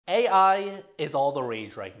AI is all the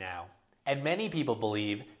rage right now, and many people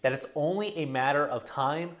believe that it's only a matter of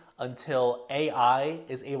time until AI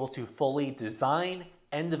is able to fully design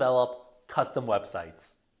and develop custom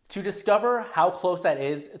websites. To discover how close that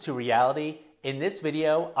is to reality, in this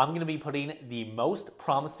video, I'm going to be putting the most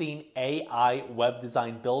promising AI web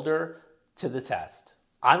design builder to the test.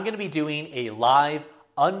 I'm going to be doing a live,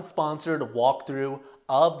 unsponsored walkthrough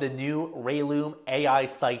of the new Relume AI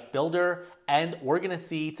site builder, and we're going to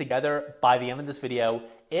see together by the end of this video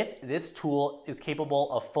if this tool is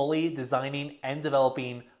capable of fully designing and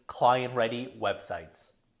developing client-ready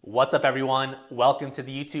websites. What's up, everyone? Welcome to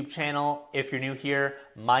the YouTube channel. If you're new here,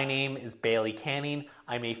 my name is Bailey Canning.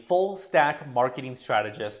 I'm a full-stack marketing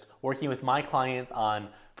strategist working with my clients on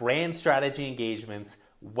brand strategy engagements,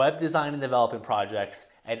 web design and development projects,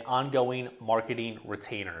 and ongoing marketing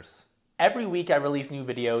retainers. Every week I release new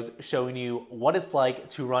videos showing you what it's like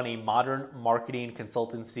to run a modern marketing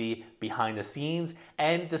consultancy behind the scenes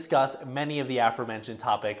and discuss many of the aforementioned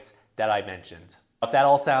topics that I mentioned. If that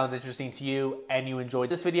all sounds interesting to you and you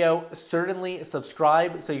enjoyed this video, certainly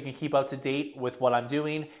subscribe so you can keep up to date with what I'm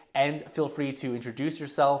doing, and feel free to introduce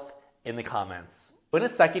yourself in the comments. In a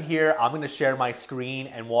second here, I'm going to share my screen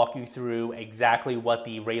and walk you through exactly what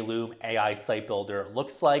the Relume AI site builder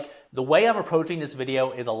looks like. The way I'm approaching this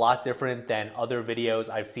video is a lot different than other videos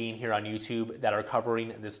I've seen here on YouTube that are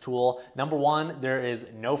covering this tool. Number one, there is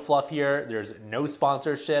no fluff here, there's no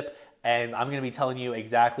sponsorship, and I'm going to be telling you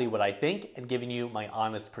exactly what I think and giving you my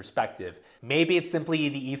honest perspective. Maybe it's simply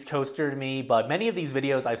the East Coaster to me, but many of these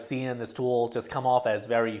videos I've seen in this tool just come off as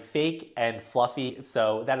very fake and fluffy,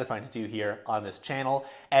 so that is fine to do here on this channel.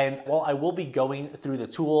 And while I will be going through the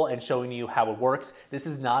tool and showing you how it works, this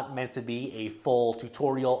is not meant to be a full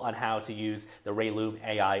tutorial on how to use the Relume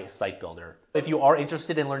AI site builder. If you are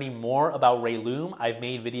interested in learning more about Relume, I've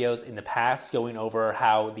made videos in the past going over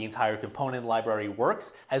how the entire component library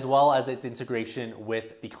works, as well as its integration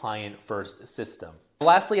with the client-first system.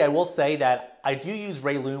 Lastly, I will say that I do use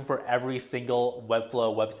Relume for every single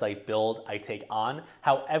Webflow website build I take on.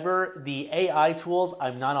 However, the AI tools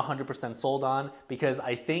I'm not 100% sold on, because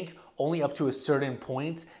I think only up to a certain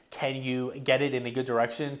point can you get it in a good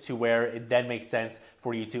direction to where it then makes sense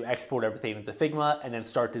for you to export everything into Figma and then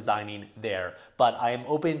start designing there. But I am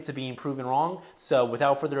open to being proven wrong, so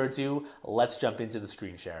without further ado, let's jump into the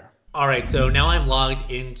screen share. All right, so now I'm logged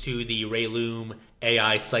into the Relume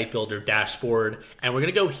AI site builder dashboard, and we're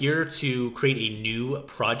gonna go here to create a new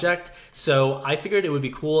project. So I figured it would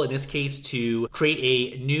be cool in this case to create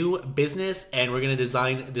a new business, and we're gonna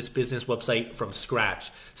design this business website from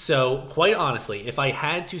scratch. So quite honestly, if I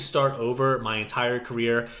had to start over my entire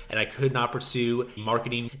career and I could not pursue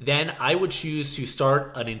marketing, then I would choose to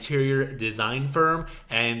start an interior design firm.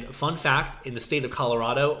 And fun fact, in the state of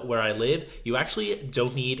Colorado where I live, you actually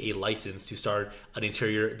don't need a license to start an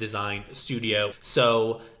interior design studio.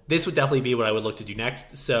 So this would definitely be what I would look to do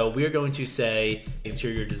next. So we're going to say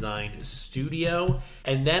interior design studio.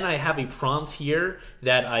 And then I have a prompt here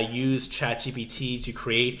that I use ChatGPT to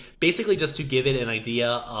create, basically just to give it an idea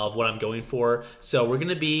of what I'm going for. So we're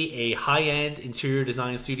gonna be a high-end interior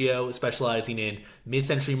design studio specializing in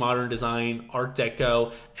mid-century modern design, Art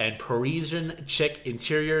Deco, and Parisian chic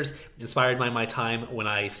interiors inspired by my time when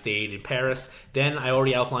I stayed in Paris. Then I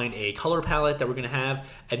already outlined a color palette that we're gonna have,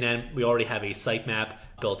 and then we already have a sitemap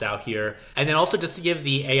built out here. And then also, just to give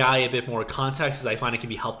the AI a bit more context, as I find it can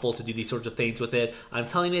be helpful to do these sorts of things with it, I'm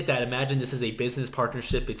telling it that imagine this is a business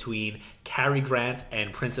partnership between Cary Grant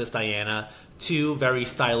and Princess Diana, two very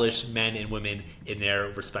stylish men and women in their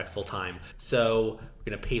respectful time. So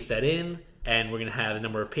we're gonna paste that in, and we're gonna have a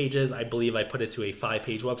number of pages. I believe I put it to a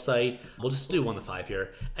 5-page website. We'll just do 1 to 5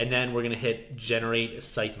 here. And then we're gonna hit generate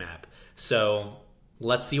sitemap. So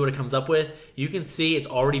let's see what it comes up with. You can see it's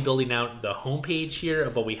already building out the home page here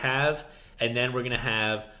of what we have. And then we're gonna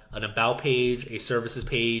have an about page, a services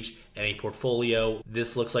page, and a portfolio.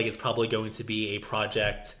 This looks like it's probably going to be a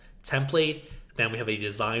project template. Then we have a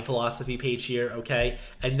design philosophy page here, okay?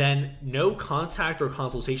 And then no contact or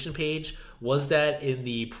consultation page. Was that in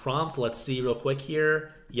the prompt? Let's see real quick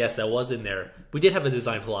here. Yes, that was in there. We did have a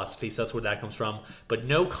design philosophy, so that's where that comes from, but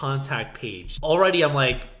no contact page. Already I'm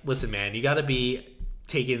like, listen, man, you gotta be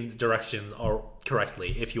taking directions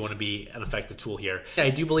correctly if you want to be an effective tool here. I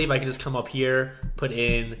do believe I can just come up here, put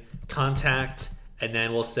in contact, and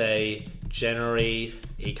then we'll say generate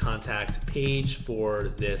a contact page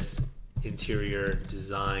for this interior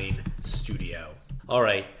design studio. All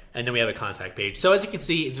right, and then we have a contact page. So as you can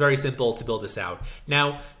see, it's very simple to build this out.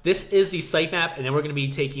 Now, this is the sitemap, and then we're gonna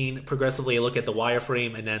be taking progressively a look at the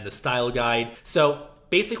wireframe and then the style guide. So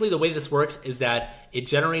basically the way this works is that it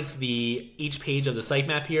generates each page of the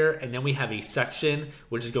sitemap here, and then we have a section,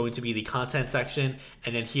 which is going to be the content section,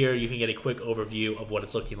 and then here you can get a quick overview of what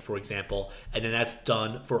it's looking for example, and then that's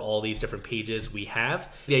done for all these different pages we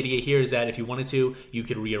have. The idea here is that if you wanted to, you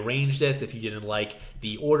could rearrange this. If you didn't like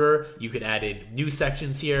the order, you could add in new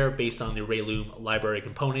sections here based on the Relume library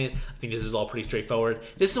component. I think this is all pretty straightforward.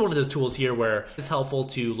 This is one of those tools here where it's helpful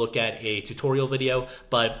to look at a tutorial video,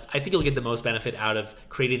 but I think you'll get the most benefit out of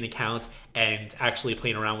creating an account and actually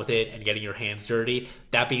playing around with it and getting your hands dirty.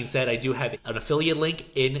 That being said, I do have an affiliate link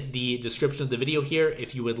in the description of the video here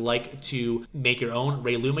if you would like to make your own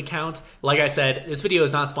Relume account. Like I said, this video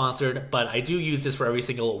is not sponsored, but I do use this for every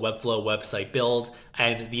single Webflow website build,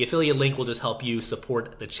 and the affiliate link will just help you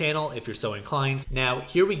support the channel if you're so inclined. Now,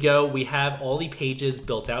 here we go. We have all the pages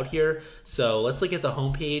built out here. So let's look at the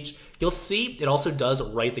home page. You'll see it also does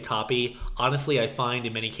write the copy. Honestly, I find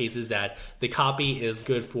in many cases that the copy is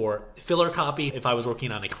good for filler copy. If I was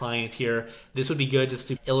working on a client here, this would be good just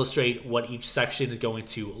to illustrate what each section is going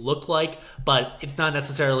to look like, but it's not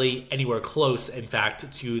necessarily anywhere close, in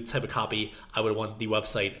fact, to the type of copy I would want the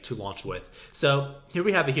website to launch with. So here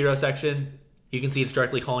we have the hero section. You can see it's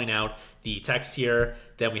directly calling out the text here.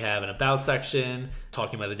 Then we have an about section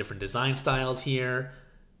talking about the different design styles here.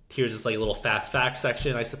 Here's just like a little fast facts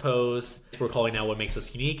section, I suppose. We're calling out what makes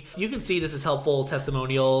us unique. You can see this is helpful,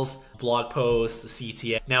 testimonials, blog posts,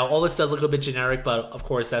 CTA. Now, all this does look a bit generic, but of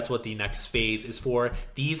course, that's what the next phase is for.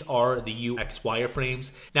 These are the UX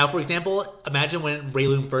wireframes. Now, for example, imagine when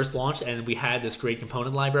Relume first launched and we had this great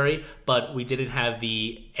component library, but we didn't have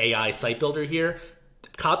the AI site builder here.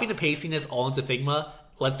 Copying and pasting this all into Figma,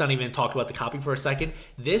 let's not even talk about the copy for a second.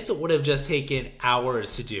 This would have just taken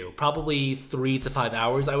hours to do, probably 3 to 5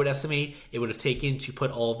 hours, I would estimate. It would have taken to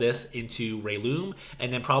put all of this into Relume,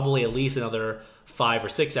 and then probably at least another 5 or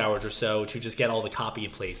 6 hours or so to just get all the copy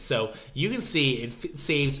in place. So you can see it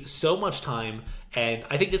saves so much time. And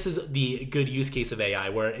I think this is the good use case of AI,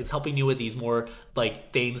 where it's helping you with these more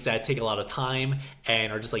like things that take a lot of time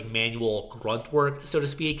and are just like manual grunt work, so to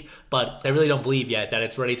speak. But I really don't believe yet that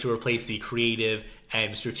it's ready to replace the creative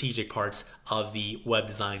and strategic parts of the web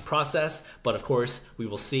design process. But of course, we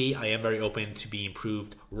will see. I am very open to being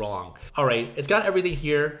proved wrong. All right, it's got everything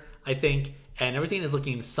here, I think, and everything is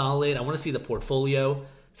looking solid. I want to see the portfolio.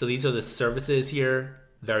 So these are the services here.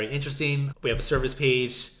 Very interesting. We have a service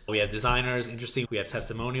page. We have designers, interesting. We have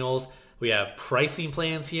testimonials. We have pricing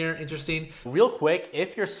plans here, interesting. Real quick,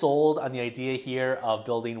 if you're sold on the idea here of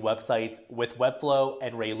building websites with Webflow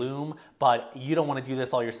and Relume, but you don't want to do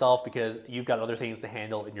this all yourself because you've got other things to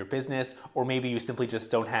handle in your business, or maybe you simply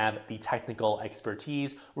just don't have the technical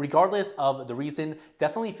expertise, regardless of the reason,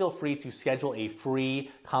 definitely feel free to schedule a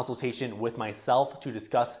free consultation with myself to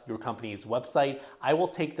discuss your company's website. I will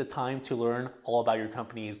take the time to learn all about your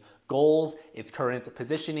company's goals, its current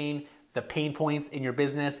positioning, the pain points in your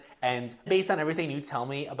business, and based on everything you tell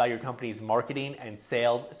me about your company's marketing and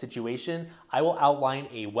sales situation, I will outline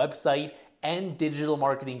a website and digital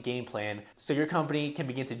marketing game plan so your company can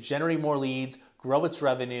begin to generate more leads, grow its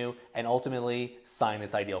revenue, and ultimately sign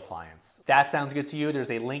its ideal clients. If that sounds good to you,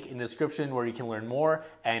 there's a link in the description where you can learn more,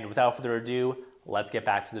 and without further ado, let's get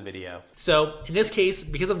back to the video. So in this case,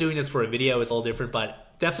 because I'm doing this for a video, it's all different, but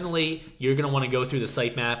definitely you're gonna wanna go through the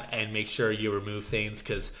sitemap and make sure you remove things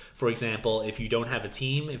because, for example, if you don't have a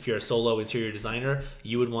team, if you're a solo interior designer,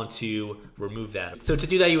 you would want to remove that. So to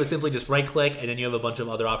do that, you would simply just right click and then you have a bunch of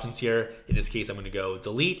other options here. In this case, I'm gonna go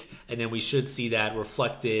delete, and then we should see that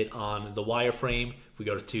reflected on the wireframe. If we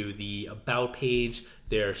go to the about page,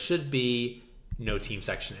 there should be no team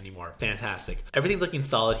section anymore. Fantastic. Everything's looking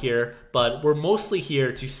solid here, but we're mostly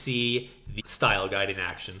here to see the style guide in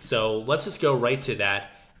action. So let's just go right to that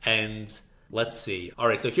and let's see. All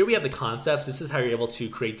right, so here we have the concepts. This is how you're able to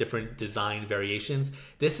create different design variations.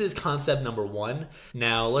 This is concept number 1.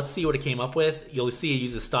 Now let's see what it came up with. You'll see it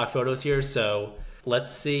uses stock photos here. So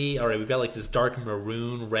let's see. All right, we've got like this dark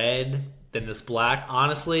maroon red, then this black.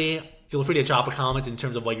 Honestly, feel free to drop a comment in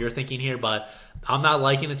terms of what you're thinking here, but I'm not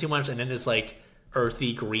liking it too much. And then this like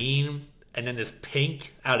earthy green, and then this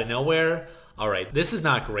pink out of nowhere. All right, this is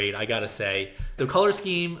not great, I gotta say. The color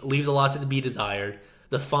scheme leaves a lot to be desired.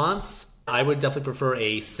 The fonts, I would definitely prefer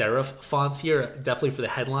a serif font here, definitely for the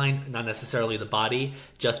headline, not necessarily the body,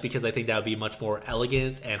 just because I think that would be much more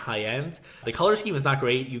elegant and high-end. The color scheme is not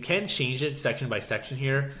great. You can change it section by section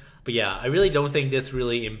here, but yeah, I really don't think this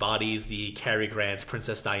really embodies the Cary Grant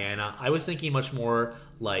Princess Diana. I was thinking much more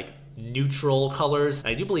like neutral colors.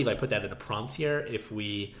 I do believe I put that in the prompt here if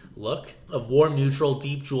we look. Of warm neutral,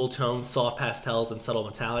 deep jewel tones, soft pastels, and subtle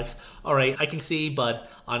metallics. All right, I can see, but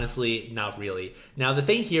honestly, not really. Now, the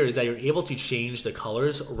thing here is that you're able to change the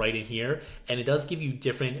colors right in here, and it does give you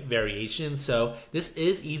different variations. So this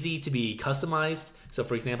is easy to be customized. So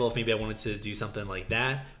for example, if maybe I wanted to do something like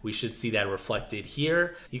that, we should see that reflected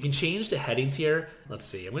here. You can change the headings here. Let's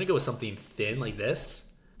see, I'm gonna go with something thin like this.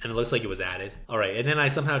 And it looks like it was added. All right, and then I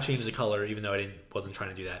somehow changed the color even though wasn't trying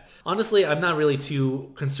to do that. Honestly, I'm not really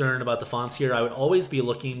too concerned about the fonts here. I would always be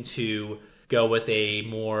looking to go with a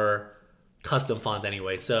more custom font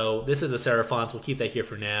anyway. So this is a serif font, we'll keep that here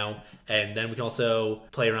for now. And then we can also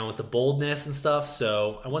play around with the boldness and stuff.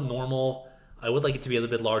 So I want normal. I would like it to be a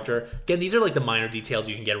little bit larger. Again, these are like the minor details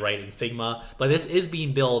you can get right in Figma, but this is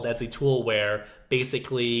being built as a tool where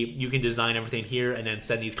basically you can design everything here and then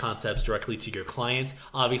send these concepts directly to your clients,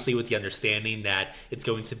 obviously with the understanding that it's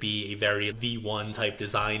going to be a very V1 type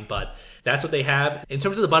design, but that's what they have. In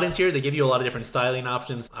terms of the buttons here, they give you a lot of different styling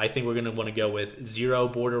options. I think we're gonna wanna go with 0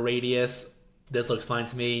 border radius. This looks fine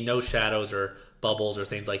to me, no shadows or bubbles or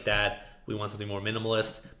things like that. We want something more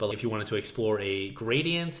minimalist, but if you wanted to explore a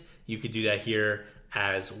gradient, you could do that here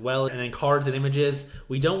as well. And then cards and images,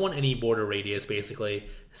 we don't want any border radius basically.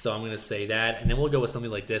 So I'm gonna say that. And then we'll go with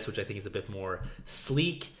something like this, which I think is a bit more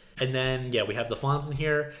sleek. And then, yeah, we have the fonts in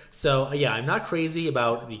here. So yeah, I'm not crazy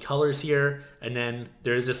about the colors here. And then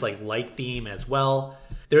there is this like light theme as well.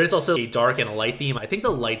 There is also a dark and a light theme. I think the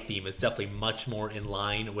light theme is definitely much more in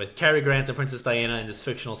line with Cary Grant and Princess Diana in this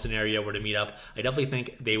fictional scenario were to meet up. I definitely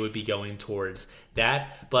think they would be going towards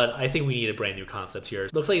that, but I think we need a brand new concept here.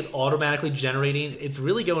 Looks like it's automatically generating. It's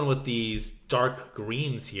really going with these dark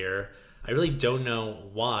greens here. I really don't know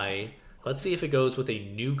why. Let's see if it goes with a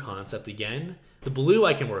new concept again. The blue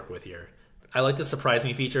I can work with here. I like the surprise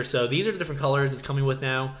me feature. So these are the different colors it's coming with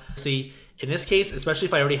now. See, in this case, especially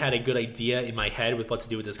if I already had a good idea in my head with what to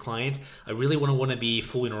do with this client, I really wouldn't want to be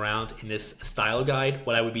fooling around in this style guide.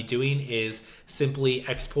 What I would be doing is simply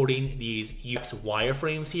exporting these UX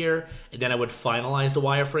wireframes here, and then I would finalize the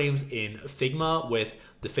wireframes in Figma with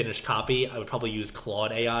the finished copy. I would probably use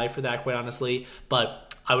Claude AI for that, quite honestly,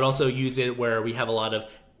 but I would also use it where we have a lot of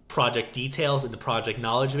project details in the project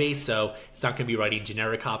knowledge base, so it's not going to be writing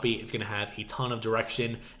generic copy. It's going to have a ton of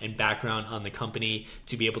direction and background on the company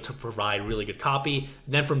to be able to provide really good copy.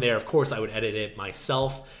 And then from there, of course, I would edit it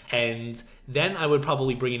myself, and then I would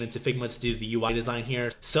probably bring it into Figma to do the UI design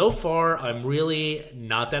here. So far, I'm really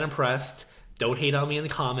not that impressed. Don't hate on me in the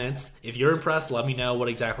comments. If you're impressed, let me know what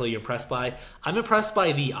exactly you're impressed by. I'm impressed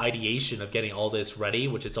by the ideation of getting all this ready,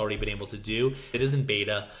 which it's already been able to do. It is in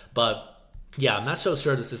beta, but yeah, I'm not so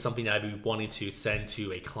sure this is something that I'd be wanting to send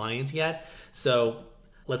to a client yet. So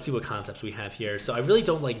let's see what concepts we have here. So I really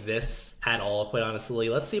don't like this at all, quite honestly.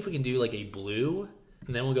 Let's see if we can do like a blue,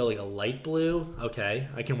 and then we'll go like a light blue. Okay,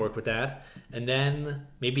 I can work with that. And then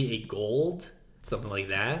maybe a gold, something like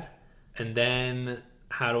that. And then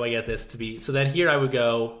how do I get this to be? So then here I would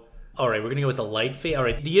go, all right, we're gonna go with the light face. All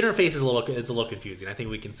right, the interface is a little confusing. I think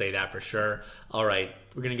we can say that for sure. All right,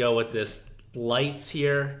 we're gonna go with this lights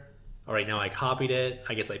here. All right, now I copied it.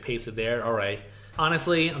 I guess I pasted there. All right.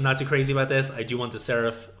 Honestly, I'm not too crazy about this. I do want the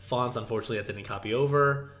serif fonts. Unfortunately, that didn't copy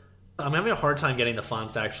over. I'm having a hard time getting the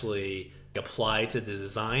fonts to actually apply to the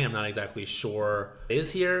design. I'm not exactly sure what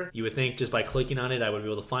is here. You would think just by clicking on it, I would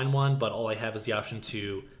be able to find one, but all I have is the option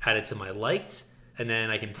to add it to my liked, and then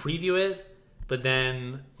I can preview it. But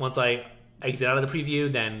then once I exit out of the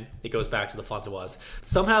preview, then it goes back to the font it was.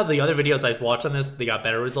 Somehow the other videos I've watched on this, they got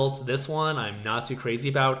better results. This one I'm not too crazy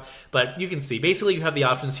about, but you can see basically you have the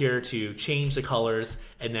options here to change the colors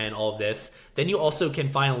and then all of this. Then you also can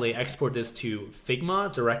finally export this to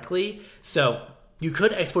Figma directly. So you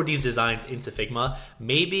could export these designs into Figma.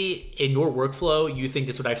 Maybe in your workflow, you think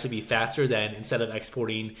this would actually be faster than instead of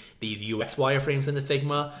exporting these UX wireframes into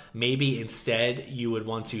Figma, maybe instead you would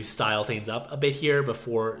want to style things up a bit here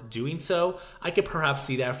before doing so. I could perhaps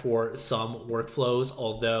see that for some workflows,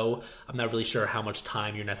 although I'm not really sure how much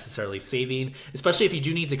time you're necessarily saving, especially if you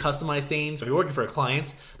do need to customize things. If you're working for a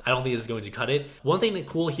client, I don't think this is going to cut it. One thing that's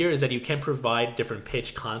cool here is that you can provide different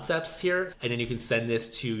pitch concepts here, and then you can send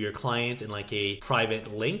this to your client in like a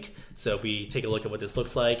private link. So if we take a look at what this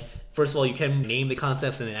looks like, first of all, you can name the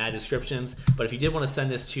concepts and then add descriptions, but if you did want to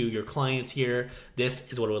send this to your clients here,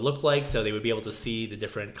 this is what it would look like. So they would be able to see the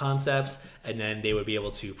different concepts, and then they would be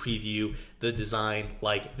able to preview the design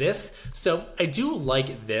like this. So I do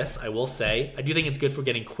like this, I will say. I do think it's good for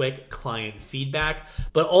getting quick client feedback,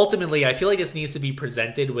 but ultimately I feel like this needs to be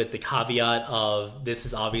presented with the caveat of this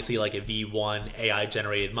is obviously like a V1 AI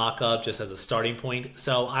generated mockup just as a starting point.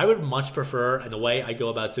 So I would much prefer, and the way I go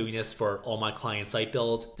about doing this for all my client site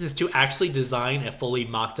builds is to actually design a fully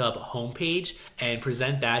mocked up homepage and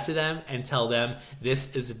present that to them and tell them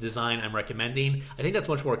this is the design I'm recommending. I think that's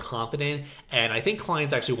much more confident, and I think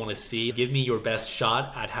clients actually want to see, give me your best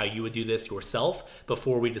shot at how you would do this yourself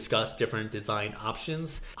before we discuss different design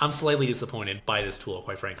options. I'm slightly disappointed by this tool,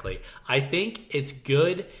 quite frankly. I think it's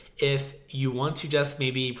good if you want to just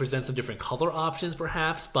maybe present some different color options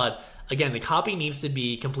perhaps, but again, the copy needs to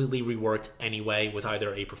be completely reworked anyway with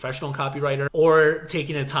either a professional copywriter or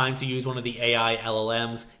taking the time to use one of the AI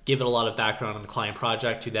LLMs, give it a lot of background on the client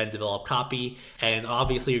project to then develop copy. And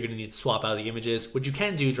obviously you're going to need to swap out the images, which you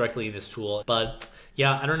can do directly in this tool. But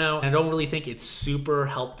yeah, I don't know. I don't really think it's super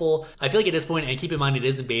helpful. I feel like at this point, and keep in mind it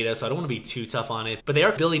is in beta, so I don't want to be too tough on it, but they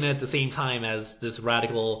are building it at the same time as this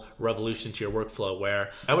radical revolution to your workflow,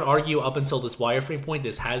 where I would argue up until this wireframe point,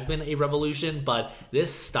 this has been a revolution, but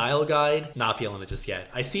this style guide, not feeling it just yet.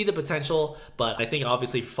 I see the potential, but I think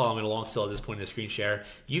obviously following along still at this point in the screen share,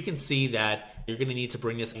 you can see that you're going to need to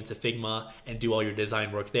bring this into Figma and do all your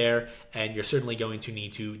design work there, and you're certainly going to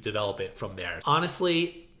need to develop it from there.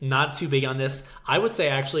 Honestly, not too big on this. I would say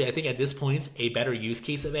actually, I think at this point, a better use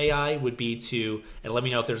case of AI would be to, and let me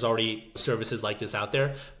know if there's already services like this out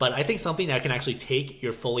there, but I think something that can actually take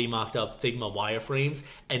your fully mocked up Figma wireframes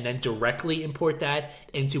and then directly import that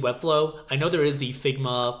into Webflow. I know there is the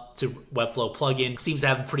Figma to Webflow plugin. It seems to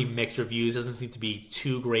have pretty mixed reviews, doesn't seem to be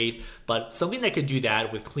too great, but something that could do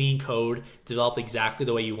that with clean code, developed exactly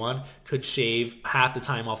the way you want, could shave half the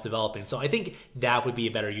time off development. So I think that would be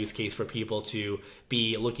a better use case for people to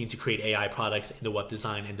be looking to create AI products in the web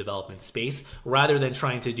design and development space rather than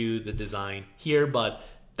trying to do the design here, but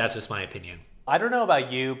that's just my opinion. I don't know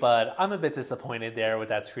about you, but I'm a bit disappointed there with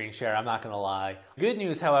that screen share, I'm not gonna lie. Good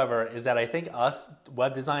news, however, is that I think us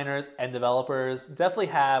web designers and developers definitely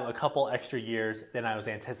have a couple extra years than I was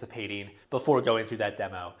anticipating before going through that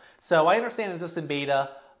demo. So I understand it's just in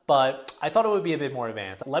beta, but I thought it would be a bit more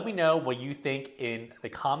advanced. Let me know what you think in the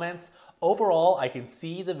comments. Overall, I can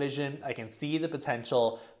see the vision, I can see the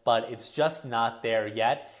potential, but it's just not there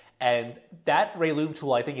yet. And that Relume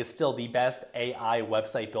tool, I think, is still the best AI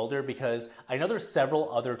website builder because I know there's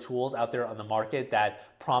several other tools out there on the market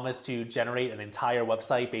that promise to generate an entire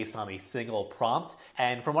website based on a single prompt.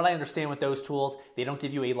 And from what I understand with those tools, they don't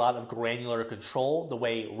give you a lot of granular control the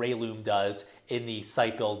way Relume does in the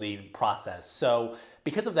site building process. So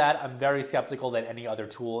because of that, I'm very skeptical that any other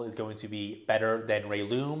tool is going to be better than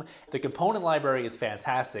Relume. The component library is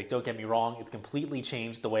fantastic, don't get me wrong, it's completely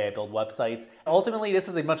changed the way I build websites. Ultimately, this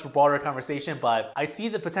is a much broader conversation, but I see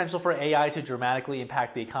the potential for AI to dramatically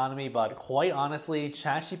impact the economy, but quite honestly,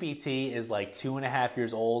 ChatGPT is like 2.5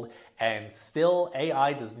 years old, and still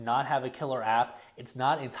AI does not have a killer app. It's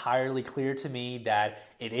not entirely clear to me that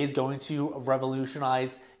it is going to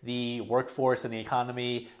revolutionize the workforce and the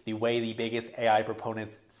economy the way the biggest AI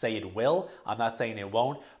proponents say it will. I'm not saying it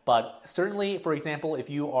won't, but certainly, for example, if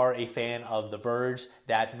you are a fan of The Verge,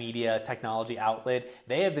 that media technology outlet,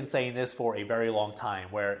 they have been saying this for a very long time,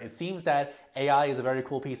 where it seems that AI is a very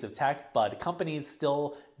cool piece of tech, but companies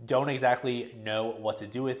still don't exactly know what to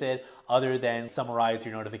do with it other than summarize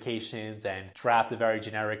your notifications and draft a very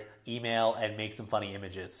generic email and make some funny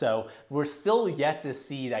images. So we're still yet to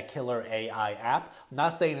see that killer AI app. I'm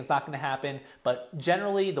not saying it's not going to happen, but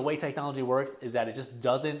generally the way technology works is that it just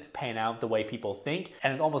doesn't pan out the way people think,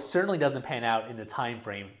 and it almost certainly doesn't pan out in the time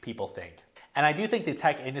frame people think. And I do think the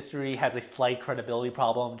tech industry has a slight credibility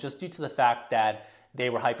problem just due to the fact that they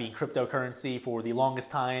were hyping cryptocurrency for the longest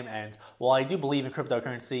time, and while I do believe in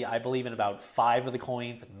cryptocurrency, I believe in about 5 of the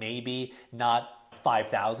coins, maybe, not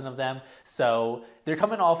 5,000 of them. So they're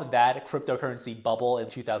coming off of that cryptocurrency bubble in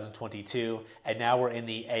 2022, and now we're in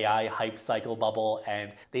the AI hype cycle bubble,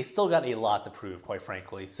 and they still got a lot to prove, quite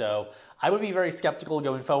frankly. So I would be very skeptical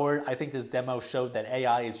going forward. I think this demo showed that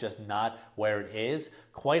AI is just not where it is,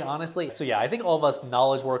 quite honestly. So yeah, I think all of us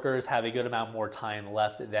knowledge workers have a good amount more time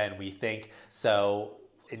left than we think. So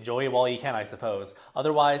enjoy it while you can, I suppose.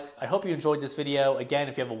 Otherwise, I hope you enjoyed this video. Again,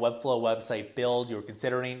 if you have a Webflow website build you're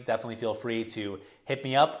considering, definitely feel free to hit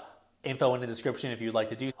me up. Info in the description if you'd like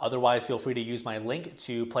to do. Otherwise, feel free to use my link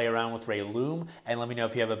to play around with Relume and let me know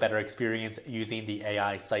if you have a better experience using the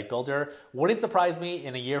AI site builder. Wouldn't surprise me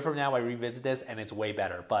in a year from now I revisit this and it's way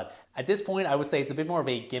better. But at this point, I would say it's a bit more of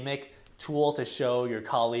a gimmick tool to show your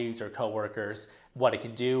colleagues or coworkers what it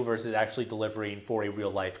can do versus actually delivering for a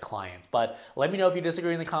real life client. But let me know if you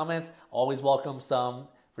disagree in the comments. Always welcome some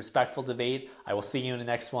respectful debate. I will see you in the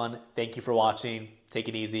next one. Thank you for watching. Take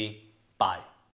it easy. Bye.